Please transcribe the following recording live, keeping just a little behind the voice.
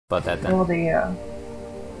about that then. How old are you?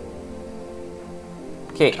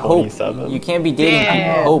 Okay, Hope, 27. you can't be dating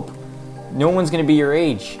people. Hope, no one's gonna be your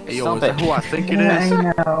age. Hey, yo, Stop is it. that who I think it Yeah, is?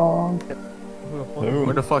 I know.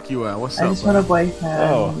 Where the fuck you at? What's I up, just want a bro? boyfriend.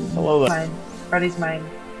 Oh, hello there. Mine. Freddy's mine.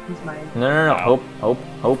 He's mine. No. Hope.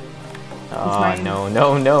 Oh, mine. no. Is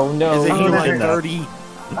it Oh, he no. like 30?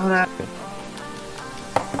 Oh no.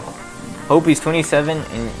 Hope, he's 27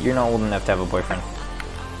 and you're not old enough to have a boyfriend.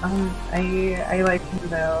 I like him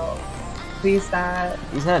though. Please, Dad.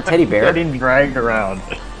 He's not a teddy bear. Getting dragged around.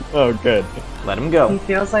 Oh, good. Let him He go.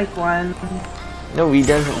 feels like one. No, he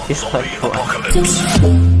doesn't. He's like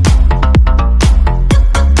one.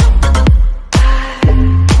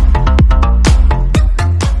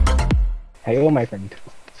 Hello, my friend.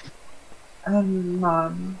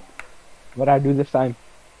 Mom. What I do this time?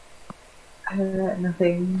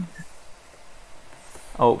 Nothing.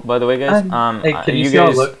 Oh, by the way, guys, Hey, can you you see how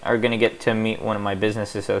guys look- are gonna get to meet one of my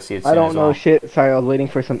business associates I soon don't as know well. shit. Sorry, I was waiting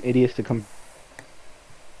for some idiots to come.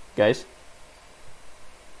 Guys,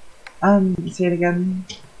 Say it again.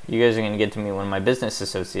 you guys are gonna get to meet one of my business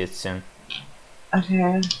associates soon.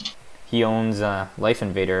 Okay. He owns Life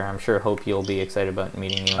Invader. I'm sure Hope you'll be excited about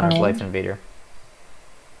meeting the owner of Oh. Life Invader.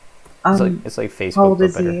 It's like Facebook, how old but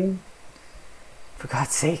is better. he? For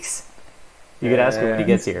God's sakes. You could ask him when he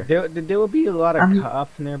gets here. There will be a lot of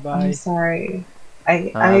cops nearby. I'm sorry.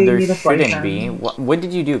 I There need a shouldn't boyfriend. be. What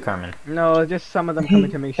did you do, Carmen? No, just some of them Hey,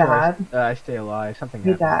 coming to make sure Dad. I stay alive. Something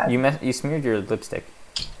Hey, happened. Dad. You smeared your lipstick.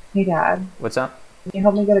 Hey, Dad. What's up? Can you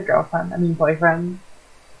help me get a girlfriend? I mean, boyfriend.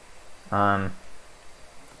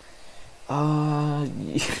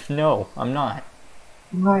 No, I'm not.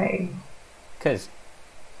 Why? Cause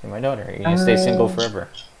you're my daughter. You're gonna stay single forever.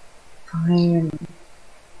 Fine.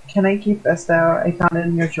 Can I keep this though? I found it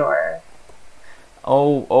in your drawer.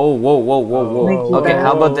 Whoa. Thank you, Okay, Dad.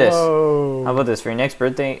 how about this? Whoa. How about this? For your next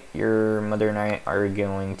birthday, your mother and I are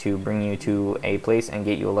going to bring you to a place and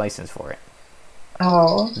get you a license for it.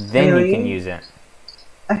 Oh, Then really? you can use it.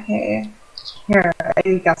 Okay. Here, I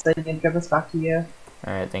guess I need to give this back to you.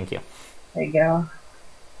 Alright, thank you. There you go.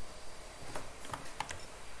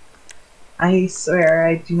 I swear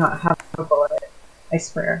I do not have a bullet. I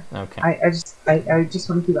swear. Okay. I just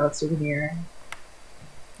want to keep that souvenir.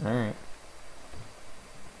 Alright.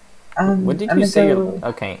 I'm What did you gonna say? go-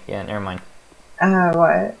 Okay, yeah, never mind.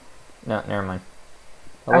 What? No, never mind.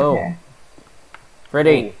 Hello, Okay.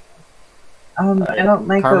 Freddy. I don't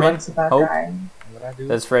like the Carmen? looks of that Hope? guy. What I do?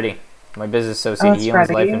 That's Freddy, my business associate. it's He owns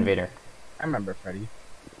Freddy? Life Invader. I remember Freddy.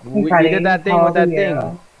 Hey, We Freddy, did that thing how with old that are you?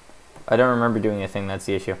 thing. I don't remember doing a thing. That's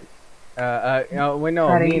the issue. Wait, no,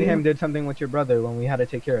 Freddy? me and him did something with your brother when we had to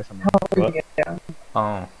take care of someone. How old are you?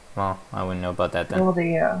 Oh, well, I wouldn't know about that How then. old are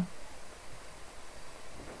you?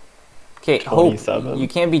 Okay, Hope, 27. you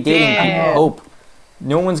can't be dating people. Hope,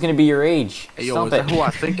 no one's gonna be your age. Hey, yo, Stop is it. that who I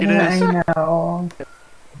think it Yeah, is? I know.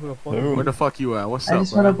 Where the fuck you at? What's I up,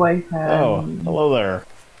 just want a bro? boyfriend. Oh, hello there.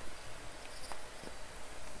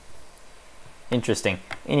 Interesting.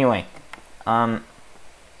 Anyway, hey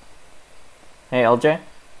LJ,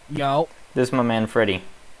 Yo. this is my man Freddy.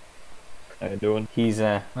 How you doing? He's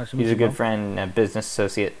a good friend, a business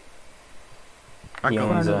associate. Back He up,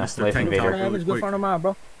 owns Mr. Life Tank Invader. Top, really Good quick. friend of mine,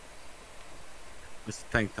 bro. Mr.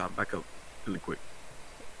 Tank Top, back up really quick.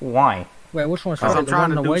 Why? Wait, which one's I'm Freddy? The trying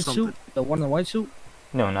one in to the do white something. suit? The one in the white suit?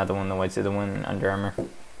 No, not the one in the white suit. The one in Under Armour.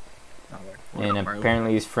 What And up, bro?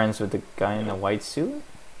 apparently he's friends with the guy in the white suit.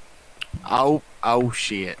 Oh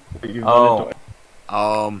shit. You Oh.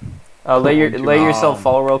 wanted Let yourself Um,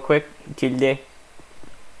 fall real quick, Tilde.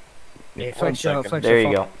 Yeah, One flex your, second. flex There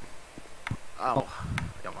your you phone. go. Oh,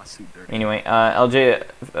 got my suit dirty. Anyway, LJ,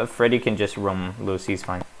 Freddy can just roam loose. He's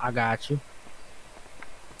fine. I got you.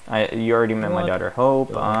 You already met my What? daughter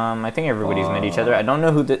Hope. I think everybody's met each other. I don't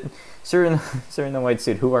know who the sir in the white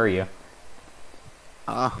suit. Who are you?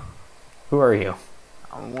 Who are you?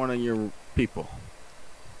 I'm one of your people.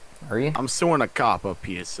 Are you? I'm suing a cop up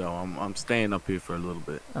here, so I'm staying up here for a little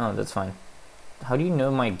bit. Oh, that's fine. How do you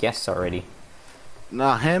know my guests already?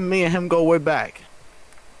 Nah, me and him go way back.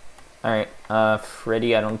 All right,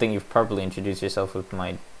 Freddy. I don't think you've properly introduced yourself with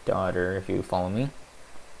my daughter. If you follow me,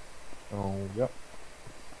 Oh, yep.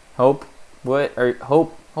 Hope.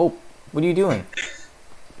 Hope? What are you doing?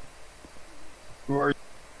 Who are you?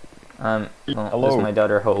 Well, this Hello. is my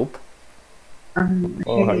daughter Hope.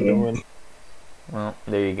 Oh, how you Hey. doing? Well,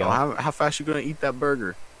 there you go. Oh, how fast you gonna eat that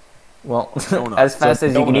burger? Well, Donut. as fast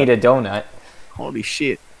as you can Donut. eat a donut. Holy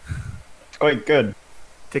shit. It's quite good.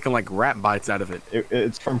 Taking like rat bites out of it.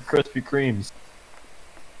 It's from Krispy Kremes.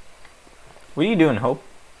 What are you doing, Hope?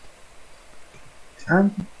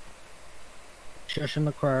 Shushing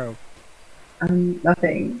the crowd.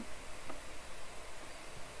 Nothing.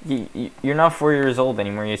 You're not 4 years old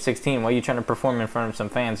anymore. You're 16. Why are you trying to perform in front of some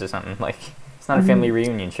fans or something? Like, it's not a family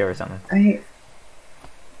reunion show or something.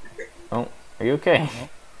 Oh, are you okay?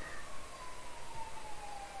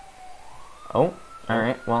 Oh,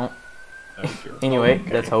 alright, well. Anyway,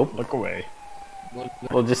 that's hope. Look away.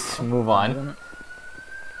 We'll just move on.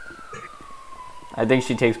 I think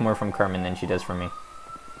she takes more from Carmen than she does from me.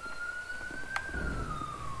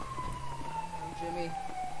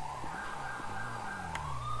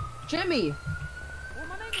 Jimmy!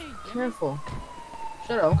 Careful.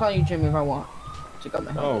 Shut up, I'm calling you Jimmy if I want. Check out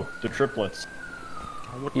my helmet. Oh, the triplets.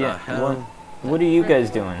 What Yeah, the hell? what are you guys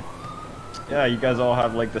doing? Yeah, you guys all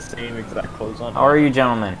have like the same exact clothes on. How are you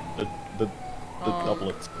gentlemen? The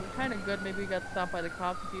doublets. Kind of good. Maybe we got stopped by the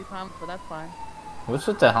cops a few times, but that's fine. What's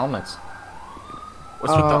with the helmets?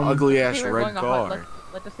 What's with the ugly Let's ass say we're red going car?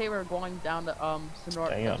 let's just say we're going down to Sonora.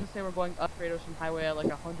 Damn. Let's just say we're going up Great Ocean Highway at like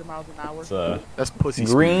 100 miles an hour. It's That's pussy.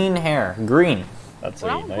 Green hair. Green. that's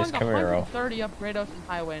Well, I a was nice going Camaro. 130 up Great Ocean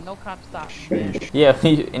Highway and no cops stopped. Sheesh. Yeah,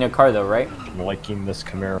 in a car though, right? I'm liking this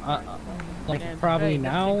Camaro. Like And probably today,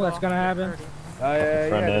 now just that's take gonna off happen. 30.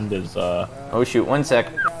 Front end is Oh shoot, 1 sec.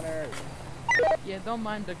 Yeah, don't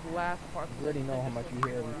mind the glass part. You already know how much you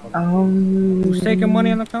hear. Who's taking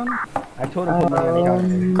money on the counter? I told him to put money on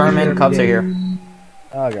the counter. Carmen, cops are here.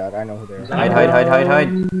 Oh god, I know who they are. Hide, hide, hide, hide, hide.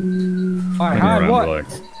 Alright, hide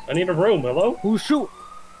what? I need a room, hello? Who shoot?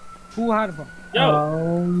 Who hide from? Yo!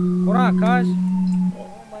 Hold on, cuz.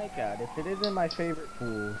 Oh my god, if it isn't my favorite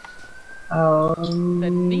pool.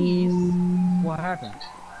 Then these. What happened?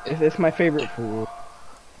 It's my favorite pool.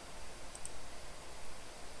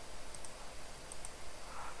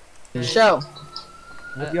 Show.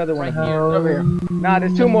 What's the other one? Right here. Over here. Nah,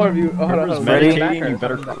 there's two more of you. Oh, hold on, whoever's hold on. Ready? meditating, you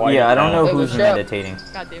better quiet Yeah, I don't know down. who's Shut. meditating.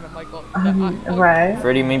 God damn it, Michael. Right.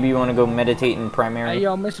 Freddie, maybe you want to go meditate in Hey, primary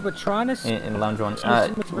yo, Mr. Patronus. in lounge one.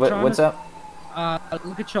 Mr. What's up?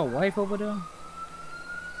 Look at your wife over there.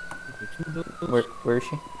 Where is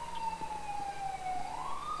she?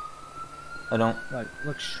 I don't. Like,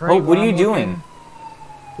 look straight. Oh, what where are you I'm doing? looking.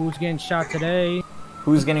 Who's getting shot today?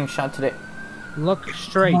 Who's getting shot today? Look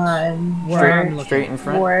straight. Come on. Where I'm Work. looking. Straight in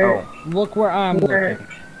front. Work. Oh, Look where I'm Work.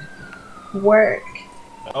 looking. Work.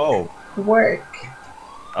 Oh, Work.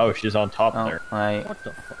 oh, she's on top oh, there. What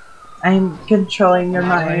the fuck? I'm controlling your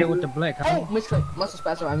Right here with mind. the black, Oh, huh? misclick. Muscle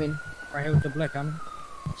spasm, I mean. Right here with the black, huh?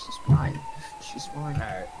 She's mine. She's mine.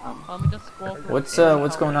 Alright. Let me just scroll through.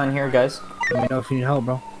 what's going on here, guys? Let me know if you need help,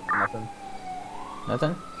 bro. Nothing.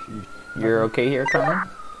 Nothing. You're okay here, Carmen?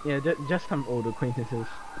 Yeah, just some old acquaintances.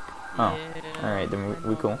 Oh, Yeah. all right, then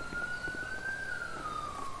we cool.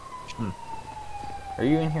 Are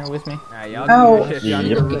you in here with me? Nah, y'all Oh. do your shit. Y'all need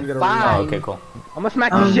Yep. to really get a Fine. Oh, okay, cool. I'm gonna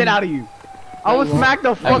smack the shit out of you. I will smack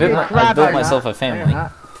the I fucking built, crap I built out of myself you. a family.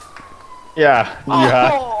 Yeah, you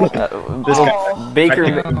have. This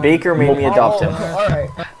guy. Baker made me adopt him. Alright.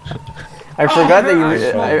 I forgot that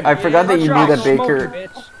you. I forgot that you knew that Baker.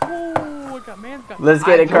 Oh, it got man's got. Let's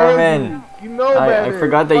get it, Carmen. You know I better.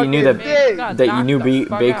 forgot that you knew that Fucking that you knew knocked the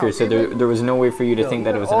fuck Baker, out. so there was no way for you to think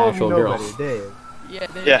that it was an Oh, actual you know girl. better, Dave. Yeah,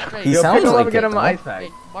 they- Yeah. straight. He Yo, sounds pick him up like and get it, him an though. ice pack.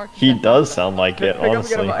 Hey, Mark, He you got- does sound like it, Pick him up and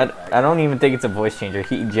get him honestly. an ice pack. I don't even think it's a voice changer.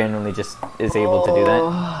 He genuinely just is able to do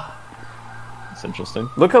that. It's interesting.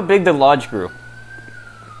 Look how big the lodge grew.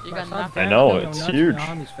 You got knocked I out. know, it's huge.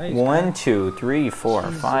 1, 2, 3, 4,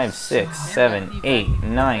 5, 6, 7, 8,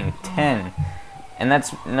 9, 10. And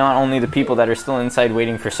that's not only the people that are still inside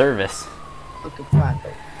waiting for service. Looking flat though.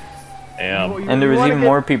 Damn. And there was wanna even get-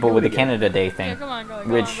 more people do with it the again. Canada Day Yeah, thing. come on, go,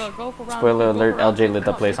 Which, go for round spoiler two, go alert, for round LJ two. lit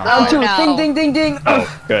the place on Round fire. two. Ding ding ding ding.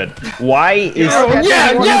 Oh, good. Why is You too.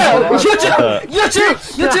 uh, You too.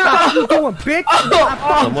 You too. What you doing,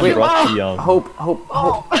 bitch? someone Wait. brought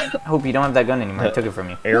the Hope you don't have that gun anymore. I took it from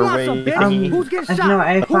you. Who wants some, airway bitch? thingy? Who's getting shot? No,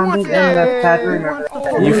 I Who found wants it in the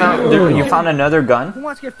bedroom. You found another gun? Who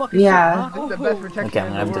wants to get fucking Yeah. shot? Huh? It's the best protection Okay, I'm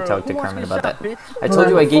gonna have in the to world. talk to Who wants Carmen to about get that. shot, bitch? I told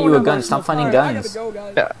you I get you a gun. Phone Stop number, finding I gotta guns. go,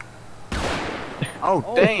 guys. Oh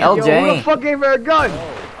damn. Yo, who the LJ. fuck gave her a gun?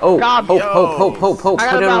 Oh, God, Hope, yo. Hope, I got put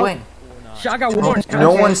it about- away. Shit, I got one.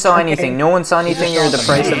 No one saw anything. No one saw anything near the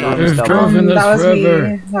price of rooms double. That was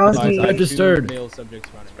me. That was me. Registered.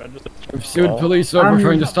 I've sued police over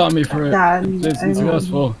trying to stop me for it. Dad, It's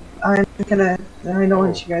unsuccessful. I'm gonna. I don't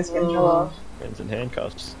want you guys to get in trouble. Hands in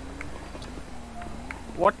handcuffs.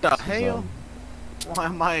 What the hell? Why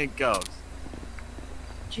am I in cuffs?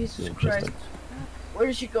 Jesus Interesting. Christ. Where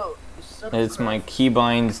did she go? It's my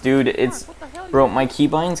keybinds, dude. It's bro. My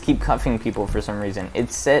keybinds keep cuffing people for some reason.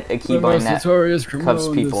 It set a The keybind most that notorious criminal cuffs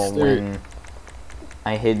in this people state. when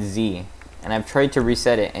I hit Z, and I've tried to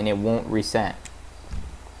reset it and it won't reset.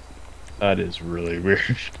 That is really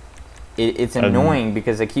weird. It's annoying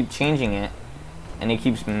because I keep changing it, and it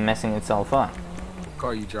keeps messing itself up. What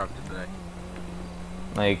car you dropped today?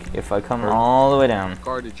 Like, if I come all the way down. What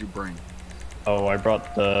car did you bring? Oh, I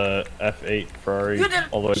brought the F8 Ferrari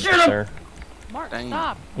all the way back there. Mark, Dang.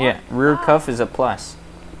 stop. Yeah, rear cuff is a plus.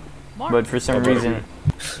 Mark. But for some reason,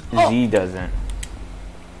 Z doesn't.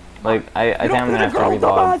 Like, I think I'm gonna have to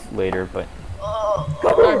relog later, but...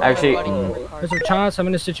 Actually, Mr. Chance, I'm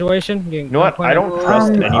in a situation. You know what? I don't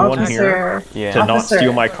trust anyone here to not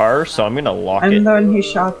steal my car, so I'm gonna lock it. I'm the one who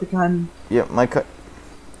shot the gun. Yeah, my car.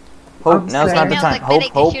 Hope, now's not the time.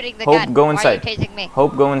 Hope, go inside.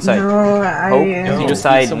 Hope, go inside. No, Hope, you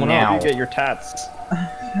decide now. You get your tats.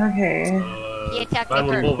 Okay. He attacked the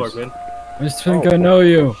car. Mr. Fink, I know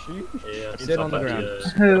you. Sit on the ground.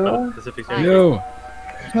 Who? You.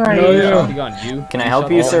 Who are know you? you. Can I help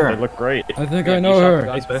you, sir? They look great. I think I know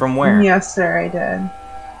her. From where? Yes, sir, I did.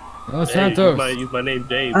 Los Santos. Use my name,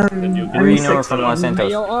 James. Where do you know her from Los Santos?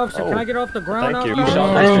 Yo, officer, can I get off the ground? Thank you. now? You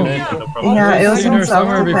shot my her. Yeah, it was Seen in her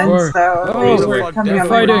somewhere before. self-defense, though. Oh, They were coming they're at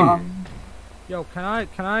my fighting. mom. Yo, can I?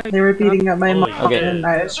 They were beating up my mom, Okay. and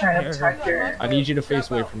I was trying to protect her. I need you to face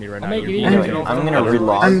away from me right now. make it You're easy. being a I'm gonna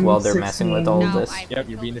relog while they're messing with all of this. Yep,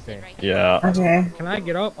 you're being a fan. Yeah. Okay. Can I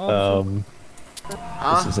get up, officer?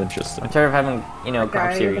 This is interesting. I'm tired of having, you know,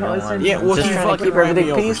 cops here, you know. Yeah, well, Just you trying to fucking keep ran everything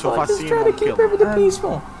me over, peaceful. so if I Just see try him, to I'll keep kill him. everything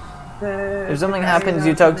peaceful. If something happens,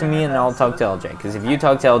 you talk to me and I'll talk to LJ. Because if you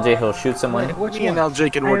talk to LJ, he'll shoot someone. Me and LJ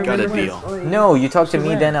can work out a deal. No, you talk to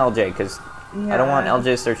me then LJ, because I don't want LJ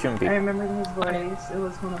to start shooting I people. remember his voice. It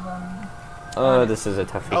was one of them. Oh, this is a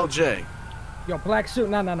toughie. LJ. Yo, black suit.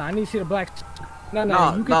 No. I need to see the black. No.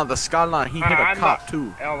 No, the skyline. He hit a cop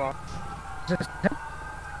too.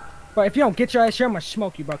 But if you don't get your ass here, I'm gonna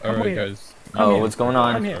smoke you, bro. Come Alright, here. guys. Oh, what's going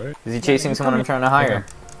on? Come here. Is he chasing someone I'm trying to hire?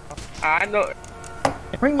 I know.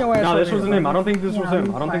 Bring your ass. No, this over wasn't here. him. I don't think this was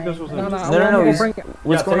him. I don't think this was him. No. No. Bring,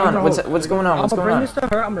 What's going on? What's going on? I'm What's gonna going bring on? this to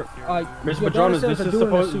her. I'm gonna. Mr. your daughter Patronis, says this to is do it in a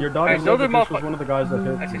supposed. suit. Your daughter said that this was one of the guys that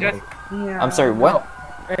hit. Yeah. I'm sorry, what?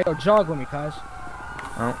 Hey, yo, jog with me, cuz.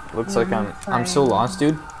 Oh, looks like I'm so lost,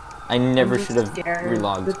 dude. I never should have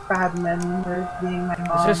relogged. The bad men were being my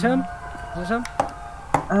mom. Is this him?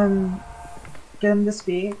 Get him to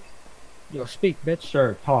speak. Yo, speak, bitch.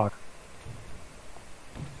 Sure, talk.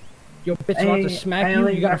 Yo, bitch, about to smack you.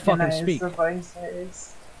 You gotta fucking speak. The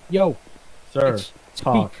voices. Yo, Sir, bitch,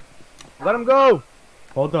 talk. speak. Let him go.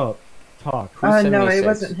 Hold up. Talk. No, it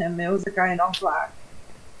wasn't him. It was a guy in all black.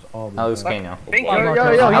 Alex K now.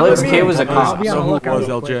 Alex K was a cop. So who was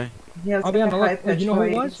LJ? I'll be on the look. You know who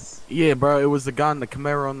it was? Yeah, bro. It was the guy in the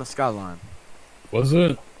Camaro on the skyline. Was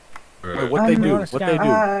it? Wait, what they do? What they do?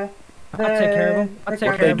 I'll take care of him. I'll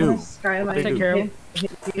take care of him. What they Take care of him.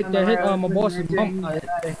 They hit my boss's mom.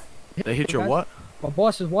 They hit your what? My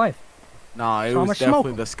boss's wife. Nah, it was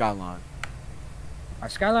definitely the skyline.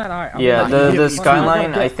 Skyline, alright. Yeah, the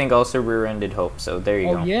skyline I think also rear-ended Hope, so there you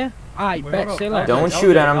go. Oh yeah? Alright, bet, say less. Don't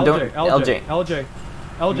shoot at him, don't LJ, hold on,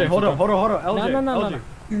 LJ. No.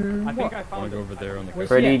 I think I found Go over there on the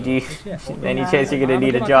Freddie, do you, any chance you're gonna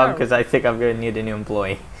need a job? Because I think I'm gonna need a new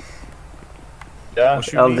employee. Yeah.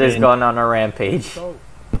 LJ's gone on a rampage. Oh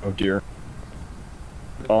dear.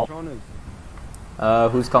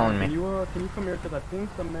 Who's calling me? Can you come here? Because I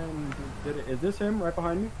think the man who did it. Is this him right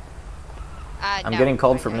behind me? I'm getting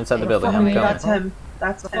called from inside the building. I'm coming. That's him.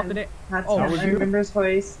 That's him. That's him. I remember his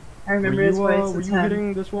voice. I remember his voice. Were you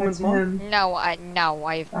hitting this woman's mom? No, I have no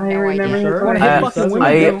idea.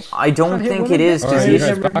 I don't think it is because you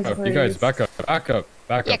guys back up.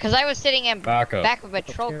 Yeah, because I was sitting in back of a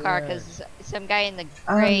patrol car because some guy in the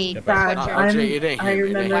gray. I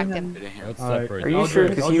remember him. Are you sure?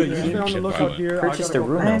 Because you purchased a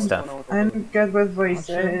room and stuff. I'm good with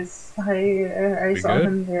voices. I saw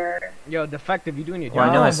him there. Yo, defective, you doing your job? Well,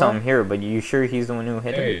 I know I saw him here, but you sure he's the one who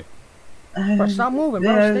hit him? Bro, stop moving,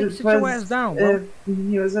 bro. Sit your ass down, bro.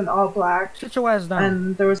 He was in all black. Sit your ass down.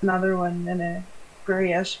 And there was another one in a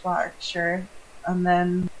grayish black shirt. And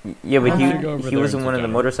then... Yeah, but he wasn't one of the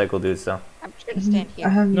motorcycle dudes, though. I'm just gonna stand here.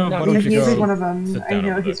 He's one of them. I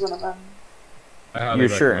know he's one of them. You're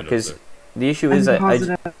sure? Because the issue is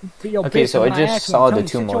okay, so I just saw the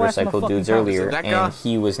two motorcycle dudes earlier, and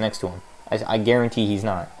he was next to him. I guarantee he's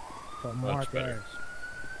not.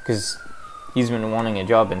 Because he's been wanting a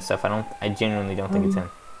job and stuff. I genuinely don't think it's him.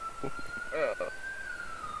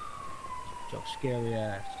 So scary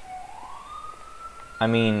ass. I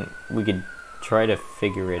mean, we could try to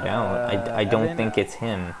figure it out. I don't think it's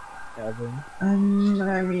him.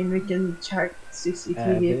 I mean, we can check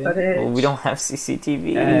CCTV footage. Well, we don't have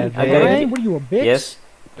CCTV. Hey, what are you, a bitch? Yes?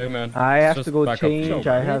 Hey man. I have to go change.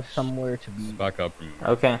 I have somewhere to be. Back up.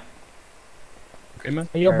 Okay. Okay, man.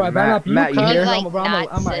 Hey, yo, bro, Matt, you Matt, you here? I'm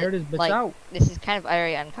gonna air this bitch like, out. This is kind of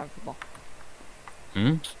very uncomfortable.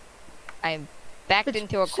 Hmm? I'm backed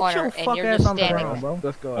into a Sit corner your and fuck you're ass just on the standing ground, there. bro.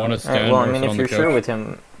 Let's go. Want to stand well, I or mean, sit if on you're the sure couch? with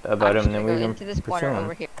him about him, then we Go can into this corner pursue him.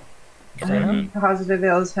 over here. I'm positive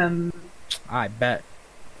it was him. I bet.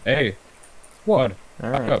 Hey. What?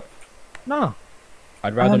 All Back right. up. No.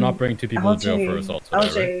 I'd rather not bring 2 people to jail for assault today, right?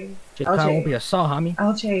 LJ. Shit, won't be assault, homie.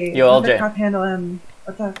 LJ. Yo, Let the LJ. cop handle him.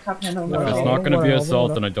 Let the cop handle him. If it's Whatever. not going to be Whatever, assault,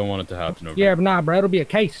 whatever. then I don't want it to happen over. Yeah, but nah, bro, it'll be a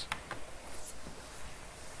case.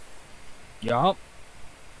 Yup.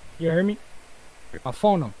 You hear me? I'll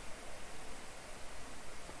phone him.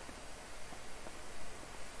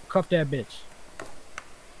 Cuff that bitch.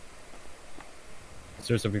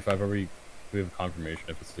 Sir 75, we have confirmation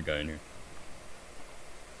if it's the guy in here.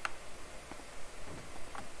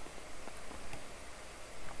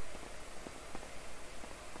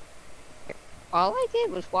 All I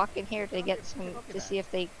did was walk in here to get some, to see if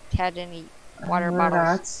they had any water bottles.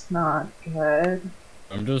 That's not good.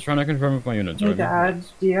 I'm just trying to confirm with my units, Hey, right? Dad,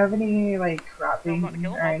 do you have any, like, wrapping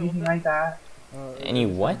or anything like that? Any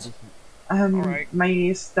what?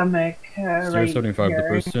 My stomach, right 075, here. the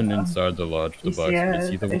person inside the lodge with the box, is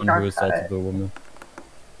he the one who assaulted the woman?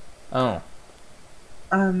 Oh.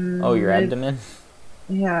 Oh, your abdomen?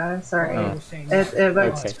 Yeah, sorry. Oh. It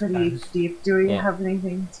looks Okay. pretty deep. Do we Yeah. have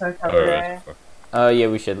anything to cover it? Yeah,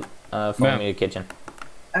 we should. Follow me to the kitchen.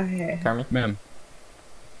 Okay. Carmen? Ma'am.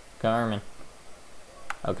 Carmen.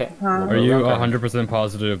 Okay. Are you 100%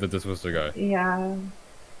 positive that this was the guy? Yeah.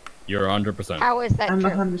 You're 100%. How is that I'm true?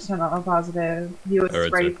 100% all positive. He was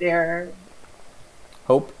Alright, right sir. there.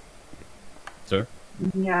 Hope? Sir?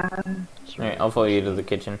 Yeah. Alright, I'll follow you to the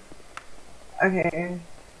kitchen. Okay.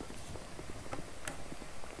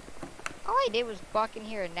 All I did was walk in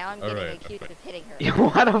here and now I'm getting Alright, accused of hitting her. Yo,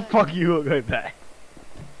 why the fuck you look like that?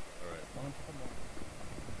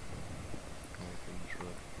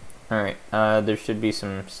 Alright, there should be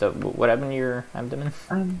some stuff. What happened to your abdomen?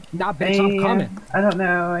 Nah, bitch, I'm coming. I don't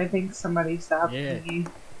know. I think somebody stabbed me.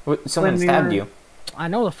 What, someone When we stabbed were- you? I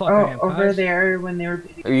know the fuck I am, over guys. there when they were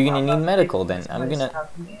beating Are you gonna Mama, need medical then? I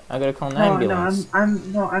gotta call an ambulance. I'm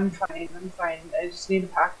fine. I'm fine. I just need to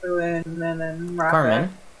pack the wound and then wrap it.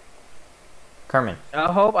 Carmen. I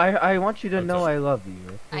hope I want you to know I love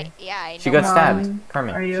you. Okay? I know. She got Mom, stabbed. are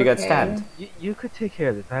Carmen, you she got okay? stabbed. You could take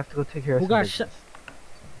care of this. I have to go take care of Who some got business.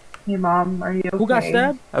 Hey, Mom, are you okay? Who got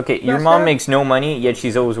stabbed? Okay, Who your got mom stabbed? makes no money, yet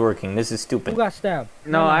she's always working. This is stupid. Who got stabbed?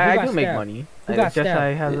 No, who I got do make stabbed? money. Who got It's just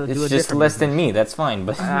I stabbed? have to do a It's different just less than business. me, that's fine,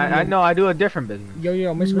 but... I know, I do a different business.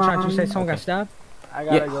 Yo, Miss Machado, you said someone got Okay. stabbed? I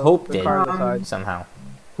Yeah, gotta go. Hope The did, car decides. somehow.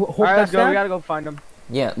 Who got Alright, let's go. We stabbed? gotta go find him.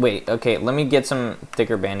 Yeah, wait, okay, let me get some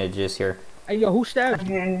thicker bandages here. Hey, yo, who stabbed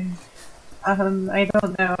you? Okay. I don't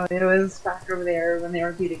know. It was back over there when they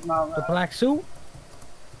were beating Mama. The black suit?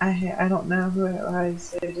 I don't know who it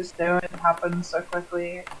was. I just know it happened so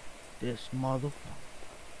quickly. This mother.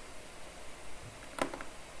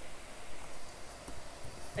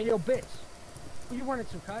 Hey, yo, bitch. Who you running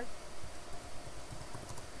to, Kai?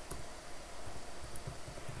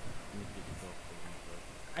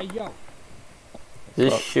 Hey, yo.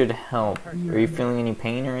 This should help. Are you feeling any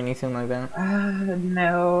pain or anything like that?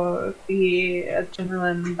 No. The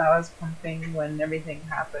adrenaline that was pumping when everything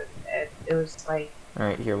happened, it was like...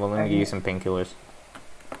 Alright, here, well, let me give you some painkillers.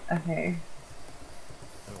 Okay.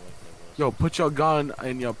 Yo, put your gun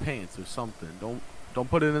in your pants or something. Don't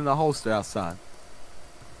put it in the holster outside.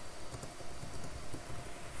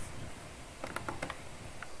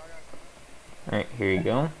 Alright, here you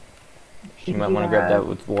go. You might want to grab that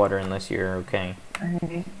with water unless you're okay.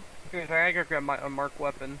 Alright. Okay, sorry, I gotta grab my unmarked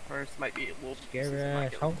weapon, or this might be a little Scary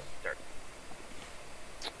ass hoe.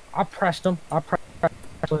 I pressed him. I pressed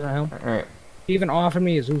him. Alright. He even offered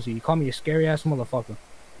me his Uzi. He called me a scary ass motherfucker.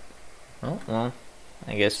 Oh, well,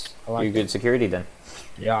 I guess I like you're good security then.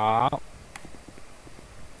 Yeah.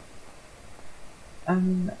 I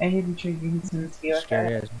need to drinking some tea with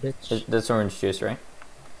Scary it. ass bitch. That's orange juice, right?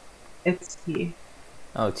 It's tea.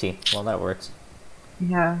 Oh, tea. Well, that works.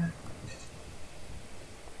 Yeah.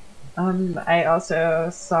 I also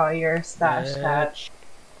saw your stash hat.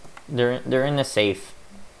 They're in the safe.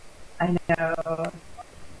 I know.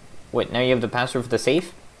 Wait, now you have the password for the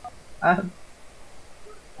safe?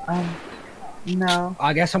 No.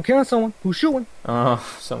 I guess I'm killing someone. Who's shooting? Oh,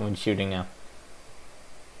 someone's shooting now.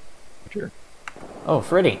 Sure. Oh,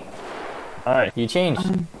 Freddy. Hi. You changed.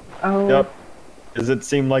 Oh. Yep. Does it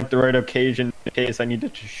seem like the right occasion in case I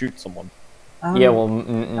needed to shoot someone? Yeah, well,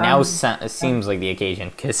 now it seems like the occasion,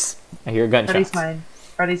 because I hear gunshots. Freddy's mine.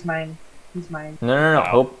 Freddy's mine. He's mine. No.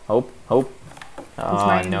 Hope. Oh,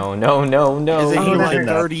 mine. no. Is it Oh, he that's like right.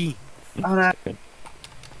 30? Oh,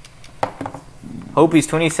 Hope he's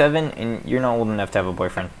 27 and you're not old enough to have a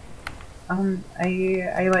boyfriend.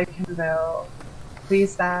 I like him though.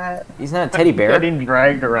 Please, Dad. He's not a teddy bear. Getting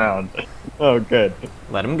dragged around. Oh, good.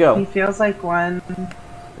 Let him go. He feels like one.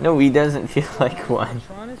 No, he doesn't feel like one.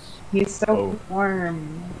 He's so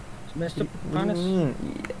warm. Mr. Honest?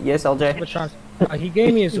 Yes, LJ? He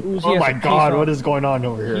gave me his Uzi Oh as my a peace god, what is going on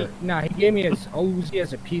over here? He gave me his Uzi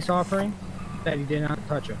as a peace offering that he did not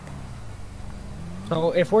touch it.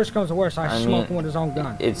 So if worse comes to worse, I smoke him with his own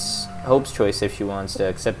gun. It's Hope's choice if she wants to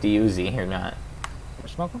accept the Uzi or not.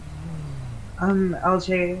 Smoke him?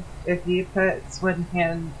 LJ, if he puts one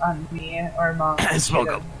hand on me or Mom, I smoke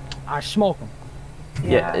him. I smoke him.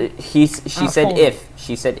 Yeah, she said if.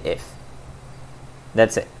 She said if.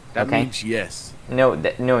 That's it. That okay? means yes. No,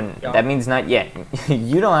 that means not yet.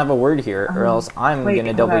 You don't have a word here, or else I'm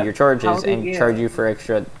gonna double your charges and charge you for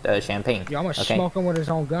extra champagne. Yo, I'm gonna smoke him with his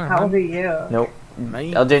own gun. How old are you? Nope.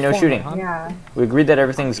 LJ, no shooting. Yeah. We agreed that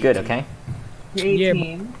everything's good, okay? You're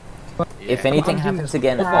 18. If anything happens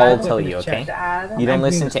again, I'll tell you, okay? You don't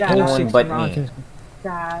listen to anyone but me.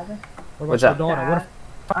 Dad. What's up? What if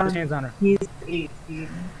I put his hands on her? He's 18. Can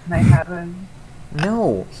I have him?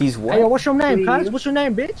 No, he's what? Hey, what's your name, cuz? What's your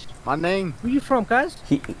name, bitch? My name? Where you from, cuz?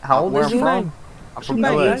 How old is he? I'm from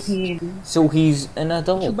LS. So he's an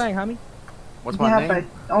adult. What you bang, homie? What's my name? But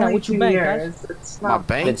only what you 2 bang, years. guys? It's My not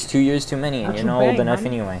bang? That's 2 years too many, and What you're you not old bang, enough homie?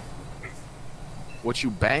 anyway. What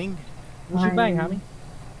you bang? What you bang, homie?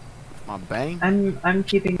 My bang? I'm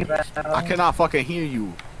keeping it up. I cannot fucking hear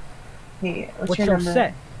you. Hey, What's your number?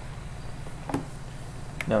 set?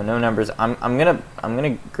 No numbers. I'm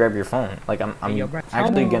gonna grab your phone. Like I'm Hey, yo,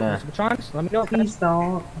 actually gonna. Let me know. Please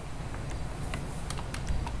don't.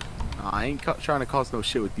 I ain't trying to cause no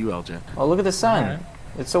shit with you, LJ. Oh, look at the sun.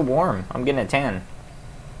 It's so warm. I'm getting a tan.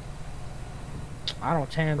 I don't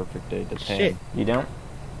tan. Perfect day to tan. Shit. You don't?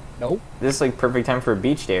 Nope. This is like perfect time for a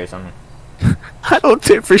beach day or something. I don't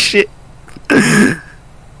tip for shit.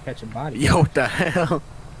 Catch a body. Yo, what the hell?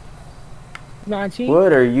 19.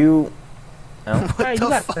 What are you? Oh. Hey,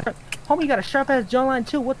 homie, you got a sharp ass jawline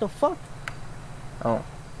too. What the fuck? Oh.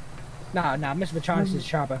 Nah, Mr. Vachonis is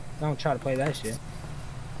sharper. Don't try to play that shit.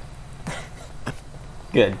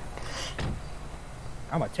 Good.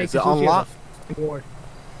 I'm gonna take Is this it unlocked? award.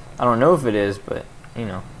 I don't know if it is, but you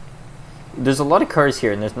know, there's a lot of cars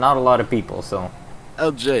here, and there's not a lot of people, so.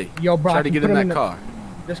 LJ, yo, bro, try to get in that car.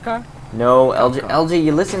 This car? No, LJ,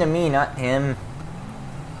 you listen to me, not him.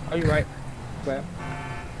 Oh, you're right.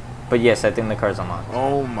 But yes, I think the car's unlocked.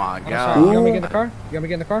 Oh my god. You want me to get in the car? You want me to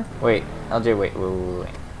get in the car? Wait, LJ, wait.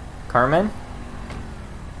 Carmen?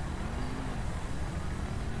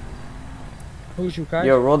 Who's you, guys?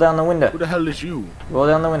 Yo, roll down the window. Who the hell is you? Roll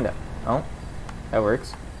down the window. Oh, that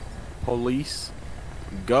works. Police.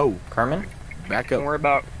 Go. Carmen? Back Don't up. worry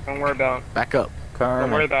about. Don't worry about. Back up. Carmen.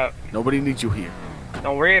 Don't worry about. Nobody needs you here.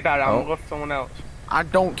 Don't worry about it. I'm with someone else. I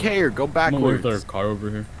don't care. Go I'm backwards. gonna leave their car over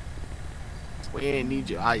here. We ain't need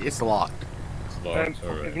you. It's locked. It's locked,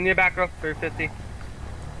 alright. If you need to back up, 350.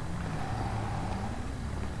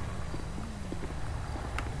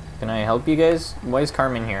 Can I help you guys? Why is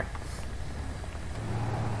Carmen here?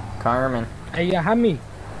 Carmen. Hey, yeah, Hammy.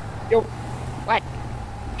 Yo. What?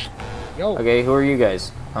 Yo. Okay, who are you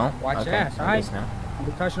guys? Oh, Watch okay. your ass, alright? Don't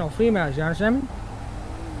be touching on females, you understand me?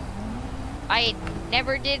 I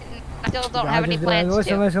never did, and I still don't have any plans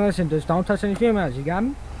to. Listen. Just don't touch any females, you got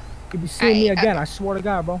me? You be seeing me again, I swear to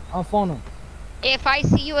God, bro. I'll phone them. If I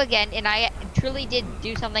see you again and I truly did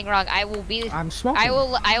do something wrong, I will be. I'm smoking. I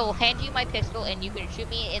will hand you my pistol and you can shoot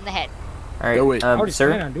me in the head. All right, Go it. I already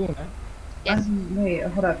sir. plan on doing that. Yes. Wait,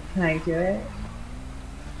 hold up. Can I do it?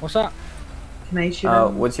 What's up? Can I shoot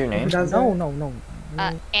him? What's your name? No.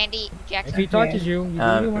 Andy Jackson. If he touches you, you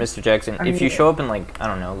do Mr. Jackson, if you show up in like, I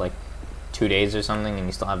don't know, like 2 days or something and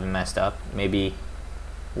you still haven't messed up, maybe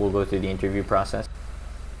we'll go through the interview process.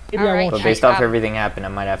 Maybe I won't. But based off everything happened, I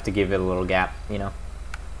might have to give it a little gap, you know?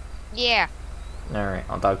 Yeah. Alright,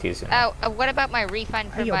 I'll talk to you soon. What about my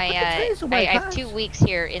refund for my, I have 2 weeks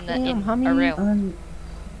here in the, in a room.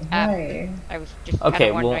 Why? I was just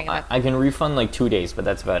Okay, wondering well, about I can refund like 2 days, but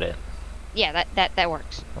that's about it. Yeah, that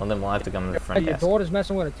works. Well, then we'll have to come to the front Your desk. daughter's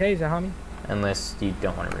messing with a taser, homie. Unless you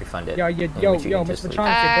don't want to refund it. Yo, Mr.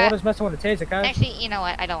 Vachonis, your daughter's messing with a taser, guys. Actually, you know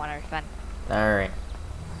what? I don't want to refund. Alright.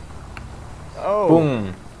 Oh.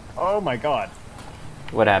 Boom. Oh my god.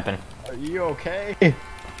 What happened? Are you okay?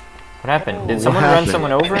 What happened? Did someone run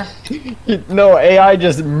someone over? No, AI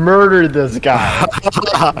just murdered this guy.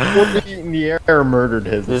 40 feet in the air murdered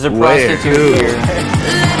his. There's a prostitute here.